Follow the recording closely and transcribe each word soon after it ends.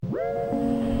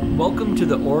Welcome to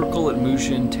the Oracle at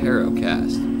Mushin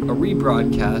Tarotcast, a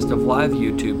rebroadcast of live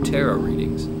YouTube tarot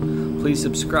readings. Please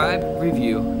subscribe,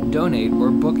 review, donate, or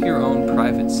book your own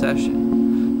private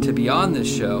session. To be on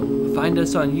this show, find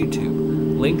us on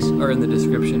YouTube. Links are in the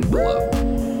description below.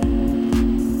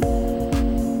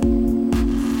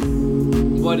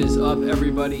 What is up,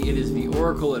 everybody? It is the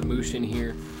Oracle at Mushin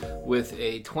here with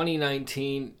a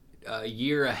 2019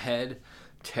 year ahead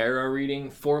tarot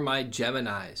reading for my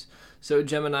Geminis. So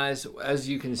Geminis, as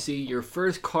you can see, your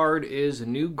first card is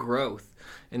New Growth.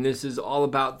 And this is all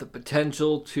about the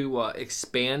potential to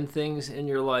expand things in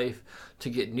your life, to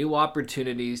get new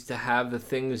opportunities, to have the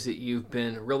things that you've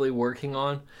been really working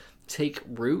on take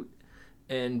root.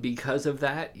 And because of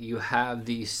that, you have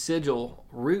the sigil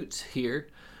roots here,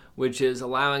 which is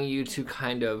allowing you to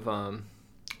kind of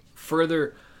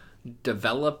further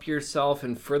develop yourself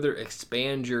and further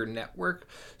expand your network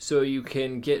so you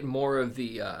can get more of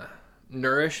the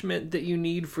nourishment that you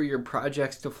need for your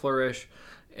projects to flourish,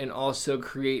 and also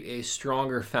create a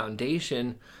stronger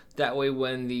foundation. That way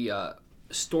when the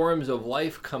storms of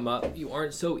life come up, you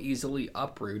aren't so easily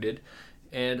uprooted,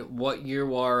 and what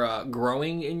you are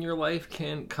growing in your life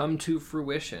can come to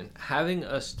fruition. Having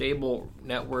a stable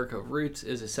network of roots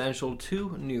is essential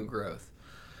to new growth.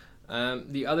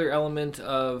 The other element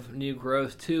of new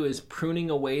growth too is pruning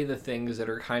away the things that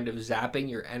are kind of zapping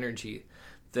your energy,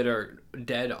 that are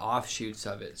dead offshoots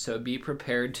of it. So be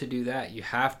prepared to do that. You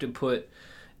have to put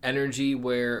energy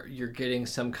where you're getting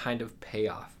some kind of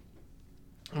payoff.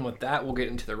 And with that, we'll get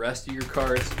into the rest of your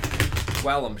cards.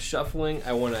 While I'm shuffling,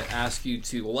 I want to ask you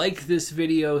to like this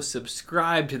video,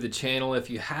 subscribe to the channel if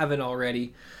you haven't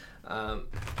already.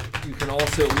 You can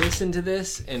also listen to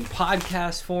this in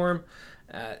podcast form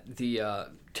at the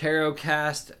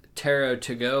Tarotcast, Tarot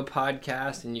to Go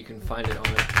podcast, and you can find it on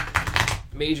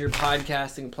major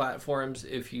podcasting platforms.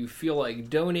 If you feel like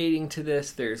donating to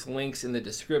this, there's links in the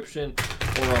description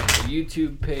or on the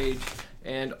YouTube page.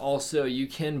 And also, you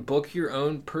can book your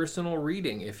own personal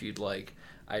reading if you'd like.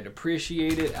 I'd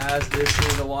appreciate it, as this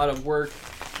is a lot of work,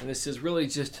 and this is really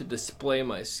just to display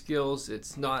my skills.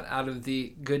 It's not out of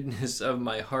the goodness of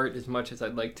my heart as much as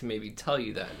I'd like to maybe tell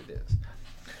you that it is.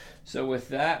 So with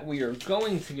that, we are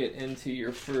going to get into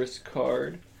your first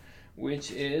card,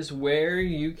 which is where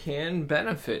you can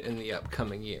benefit in the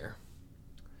upcoming year.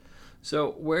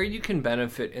 So where you can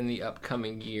benefit in the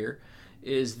upcoming year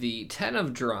is the Ten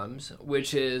of Drums,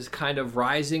 which is kind of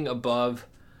rising above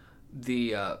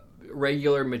the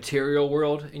regular material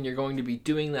world, and you're going to be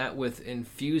doing that with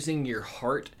infusing your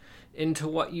heart into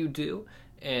what you do.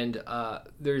 And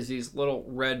there's these little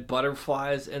red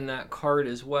butterflies in that card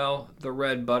as well. The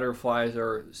red butterflies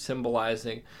are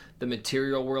symbolizing the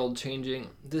material world changing.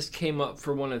 This came up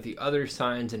for one of the other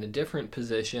signs in a different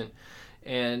position.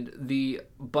 And the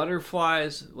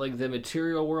butterflies, like the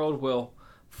material world, will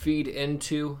feed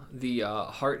into the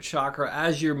heart chakra.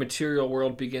 As your material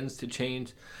world begins to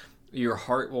change, your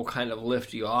heart will kind of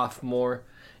lift you off more.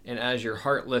 And as your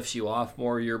heart lifts you off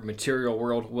more, your material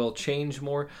world will change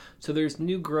more. So there's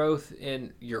new growth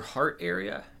in your heart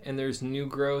area, and there's new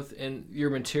growth in your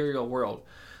material world.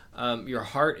 Your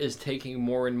heart is taking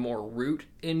more and more root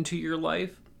into your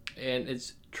life, and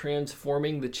it's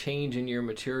transforming the change in your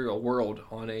material world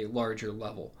on a larger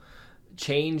level.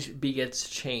 Change begets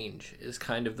change is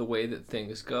kind of the way that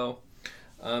things go.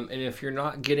 And if you're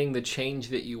not getting the change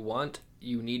that you want,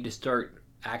 you need to start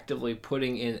actively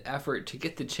putting in effort to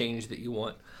get the change that you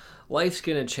want. Life's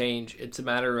going to change. It's a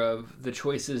matter of the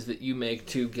choices that you make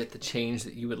to get the change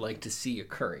that you would like to see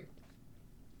occurring.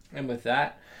 And with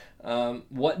that,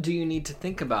 what do you need to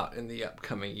think about in the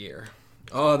upcoming year?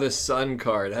 Oh, the Sun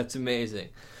card. That's amazing.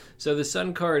 So the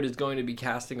Sun card is going to be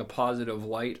casting a positive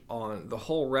light on the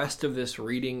whole rest of this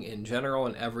reading in general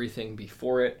and everything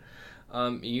before it.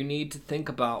 You need to think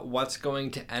about what's going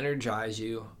to energize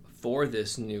you for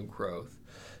this new growth.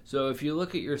 So if you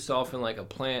look at yourself in like a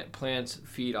plant, plants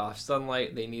feed off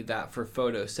sunlight. They need that for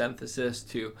photosynthesis,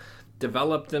 to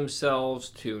develop themselves,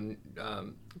 to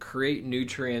create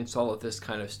nutrients, all of this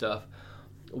kind of stuff.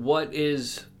 What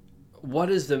is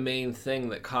the main thing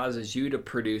that causes you to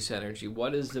produce energy?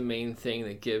 What is the main thing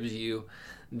that gives you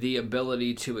the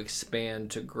ability to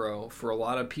expand, to grow? For a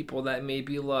lot of people, that may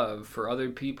be love. For other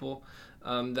people,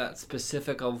 that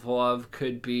specific of love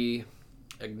could be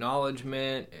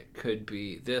acknowledgement. It could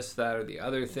be this, that, or the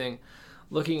other thing.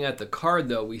 Looking at the card,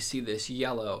 though, we see this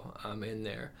yellow in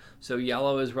there. So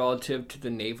yellow is relative to the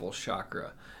navel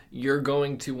chakra. You're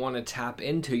going to want to tap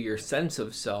into your sense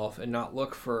of self and not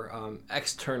look for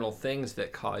external things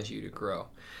that cause you to grow.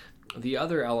 The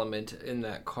other element in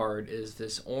that card is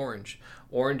this orange.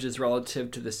 Orange is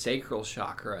relative to the sacral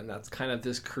chakra, and that's kind of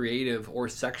this creative or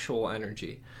sexual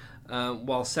energy.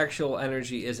 While sexual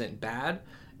energy isn't bad,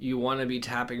 you want to be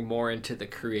tapping more into the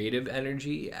creative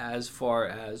energy as far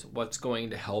as what's going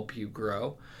to help you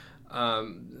grow.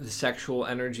 The sexual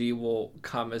energy will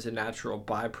come as a natural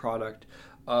byproduct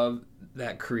of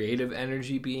that creative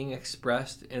energy being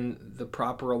expressed in the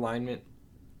proper alignment.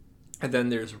 And then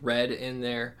there's red in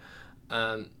there.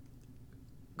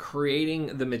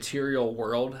 Creating the material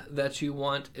world that you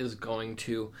want is going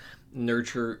to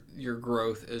nurture your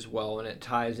growth as well, and it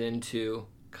ties into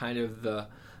kind of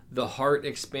the heart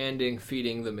expanding,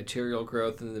 feeding the material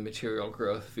growth, and the material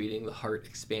growth feeding the heart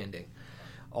expanding.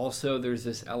 Also, there's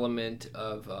this element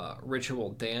of ritual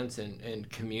dance and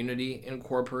community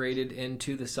incorporated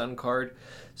into the Sun card.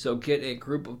 So get a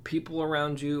group of people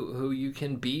around you who you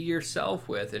can be yourself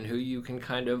with and who you can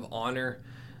kind of honor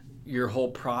your whole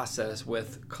process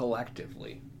with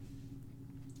collectively.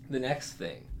 The next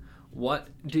thing, what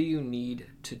do you need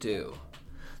to do?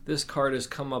 This card has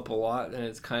come up a lot, and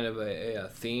it's kind of a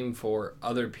theme for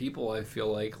other people, I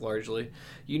feel like, largely.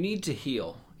 You need to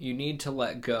heal. You need to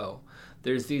let go.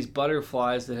 There's these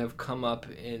butterflies that have come up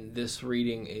in this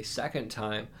reading a second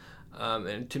time,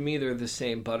 and to me they're the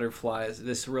same butterflies.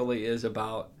 This really is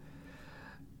about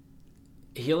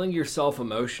healing yourself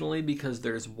emotionally, because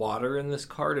there's water in this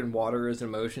card, and water is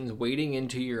emotions. Wading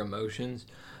into your emotions,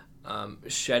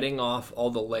 shedding off all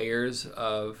the layers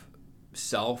of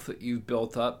self that you've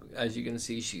built up. As you can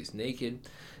see, she's naked,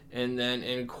 and then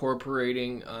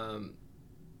incorporating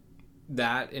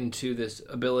that into this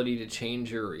ability to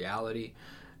change your reality.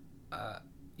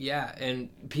 And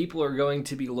people are going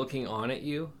to be looking on at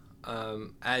you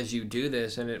as you do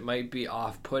this, and it might be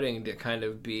off-putting to kind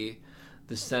of be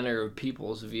the center of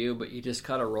people's view, but you just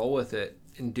gotta roll with it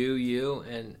and do you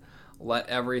and let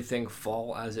everything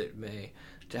fall as it may.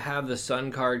 To have the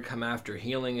Sun card come after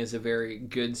healing is a very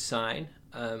good sign.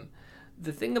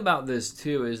 The thing about this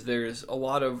too is there's a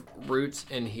lot of roots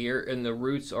in here, and the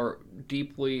roots are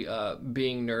deeply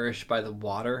being nourished by the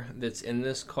water that's in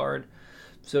this card.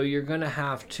 So you're gonna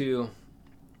have to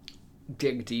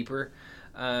dig deeper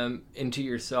into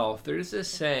yourself. There's this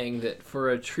saying that for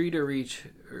a tree to reach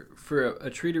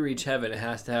heaven, it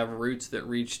has to have roots that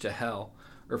reach to hell,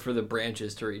 or for the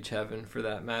branches to reach heaven, for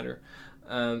that matter.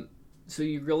 So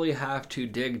you really have to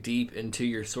dig deep into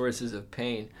your sources of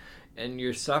pain, and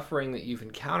your suffering that you've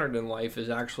encountered in life is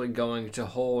actually going to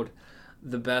hold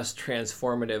the best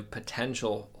transformative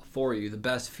potential for you, the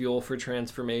best fuel for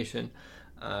transformation,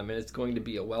 and it's going to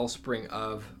be a wellspring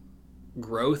of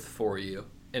growth for you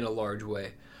in a large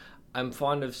way. I'm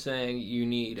fond of saying you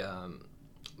need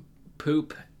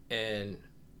poop and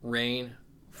rain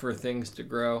for things to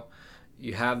grow.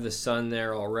 You have the sun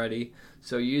there already,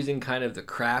 so using kind of the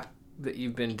crap that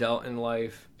you've been dealt in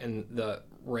life, and the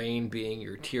rain being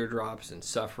your teardrops and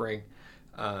suffering,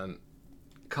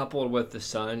 coupled with the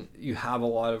sun, you have a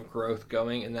lot of growth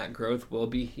going, and that growth will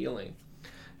be healing.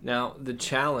 Now, the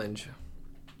challenge,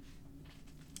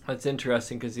 that's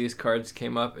interesting because these cards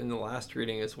came up in the last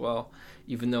reading as well,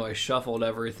 even though I shuffled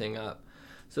everything up.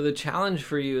 So the challenge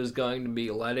for you is going to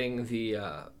be letting the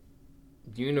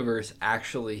universe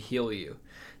actually heal you.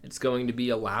 It's going to be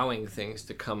allowing things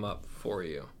to come up for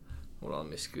you. Hold on,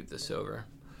 let me scoot this over.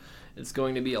 It's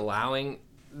going to be allowing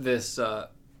this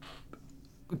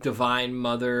divine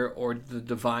mother or the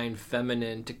divine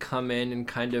feminine to come in and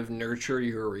kind of nurture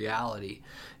your reality.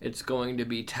 It's going to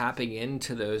be tapping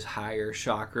into those higher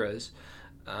chakras,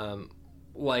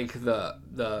 like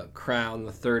the crown,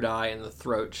 the third eye, and the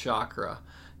throat chakra.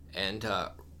 And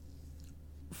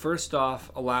first off,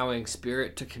 allowing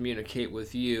spirit to communicate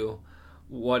with you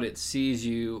what it sees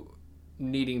you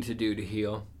needing to do to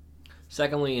heal.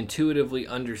 Secondly, intuitively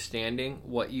understanding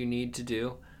what you need to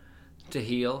do to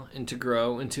heal and to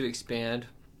grow and to expand.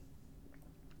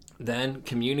 Then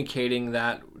communicating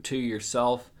that to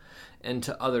yourself and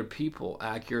to other people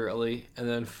accurately. And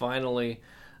then finally,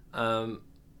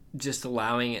 just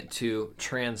allowing it to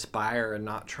transpire and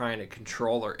not trying to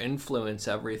control or influence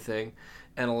everything,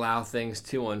 and allow things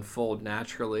to unfold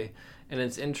naturally. And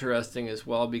it's interesting as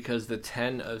well because the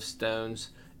 10 of stones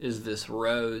is this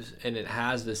rose, and it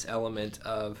has this element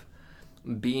of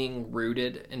being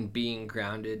rooted and being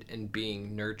grounded and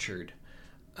being nurtured.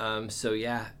 So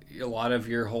yeah, a lot of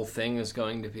your whole thing is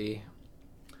going to be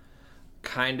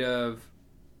kind of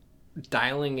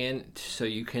dialing in so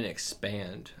you can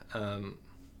expand.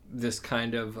 This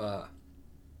kind of,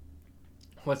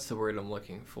 what's the word I'm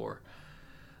looking for?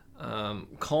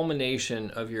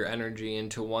 Culmination of your energy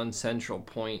into one central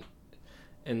point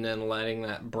and then letting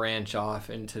that branch off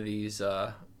into these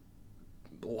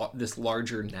this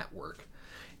larger network.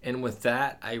 And with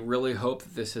that, I really hope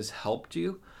that this has helped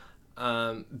you.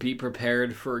 Be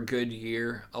prepared for a good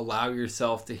year. Allow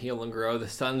yourself to heal and grow. The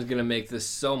sun's going to make this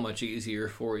so much easier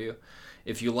for you.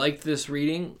 If you liked this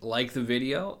reading, like the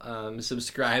video,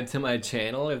 subscribe to my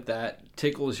channel if that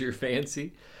tickles your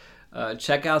fancy.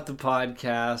 Check out the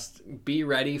podcast. Be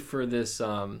ready for this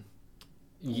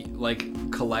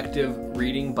collective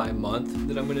reading by month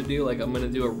that I'm going to do. Like, I'm going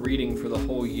to do a reading for the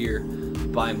whole year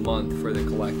by month for the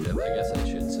collective, I guess I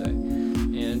should say.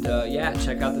 And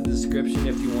check out the description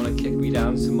if you want to kick me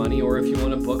down some money or if you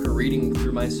want to book a reading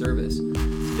through my service.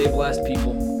 Stay blessed,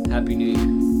 people. Happy New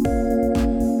Year.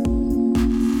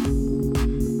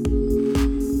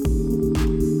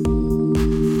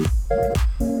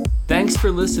 Thanks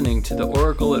for listening to the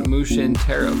Oracle at Mushin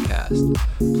Tarotcast.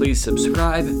 Please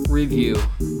subscribe, review,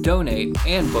 donate,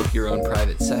 and book your own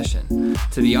private session.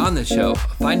 To be on the show,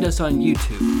 find us on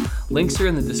YouTube. Links are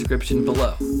in the description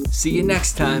below. See you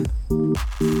next time.